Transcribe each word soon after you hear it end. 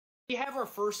We have our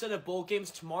first set of bowl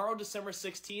games tomorrow, December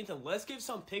 16th, and let's give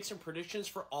some picks and predictions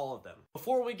for all of them.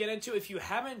 Before we get into it, if you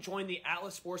haven't joined the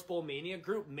Atlas Sports Bowl Mania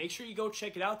group, make sure you go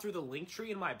check it out through the link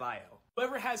tree in my bio.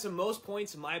 Whoever has the most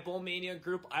points in my Bowl Mania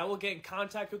group, I will get in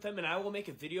contact with them and I will make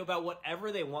a video about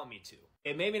whatever they want me to.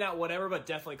 And maybe not whatever, but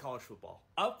definitely college football.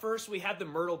 Up first, we have the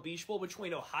Myrtle Beach Bowl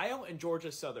between Ohio and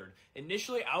Georgia Southern.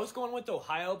 Initially, I was going with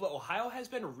Ohio, but Ohio has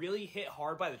been really hit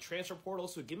hard by the transfer portal,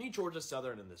 so give me Georgia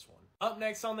Southern in this one. Up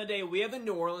next on the day, we have the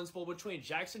New Orleans Bowl between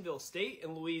Jacksonville State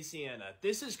and Louisiana.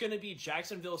 This is going to be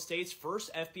Jacksonville State's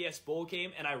first FBS bowl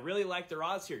game, and I really like their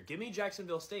odds here. Give me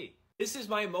Jacksonville State. This is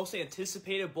my most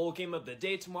anticipated bowl game of the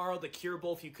day tomorrow, the Cure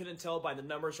Bowl. If you couldn't tell by the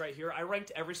numbers right here, I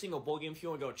ranked every single bowl game if you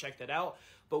want to go check that out.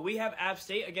 But we have App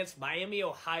State against Miami,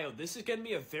 Ohio. This is going to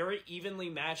be a very evenly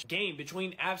matched game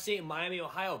between App State and Miami,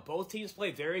 Ohio. Both teams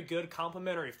play very good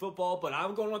complementary football, but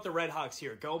I'm going with the Redhawks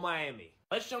here. Go Miami.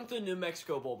 Let's jump to the New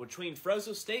Mexico Bowl between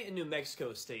Fresno State and New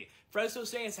Mexico State. Fresno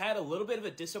State has had a little bit of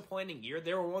a disappointing year.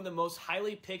 They were one of the most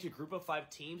highly picked group of 5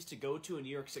 teams to go to a New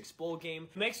York Six Bowl game.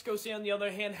 New Mexico State, on the other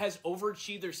hand, has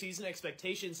overachieved their season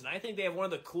expectations, and I think they have one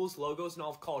of the coolest logos in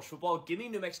all of college football. Give me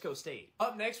New Mexico State.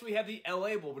 Up next, we have the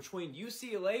LA Bowl between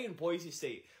UCLA and Boise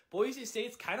State. Boise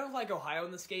State's kind of like Ohio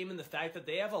in this game in the fact that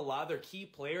they have a lot of their key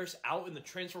players out in the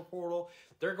transfer portal.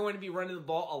 They're going to be running the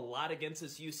ball a lot against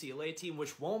this UCLA team,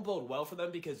 which won't bode well for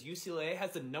them because UCLA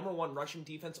has the #1 rushing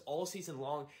defense all season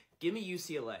long. Give me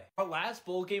UCLA. Our last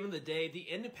bowl game of the day, the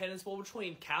Independence Bowl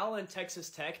between Cal and Texas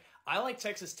Tech. I like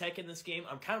Texas Tech in this game.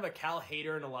 I'm kind of a Cal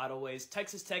hater in a lot of ways.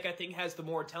 Texas Tech, I think, has the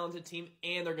more talented team,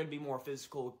 and they're going to be more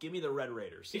physical. Give me the Red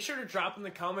Raiders. Make sure to drop in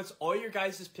the comments all your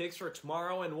guys' picks for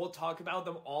tomorrow, and we'll talk about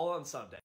them all on Sunday.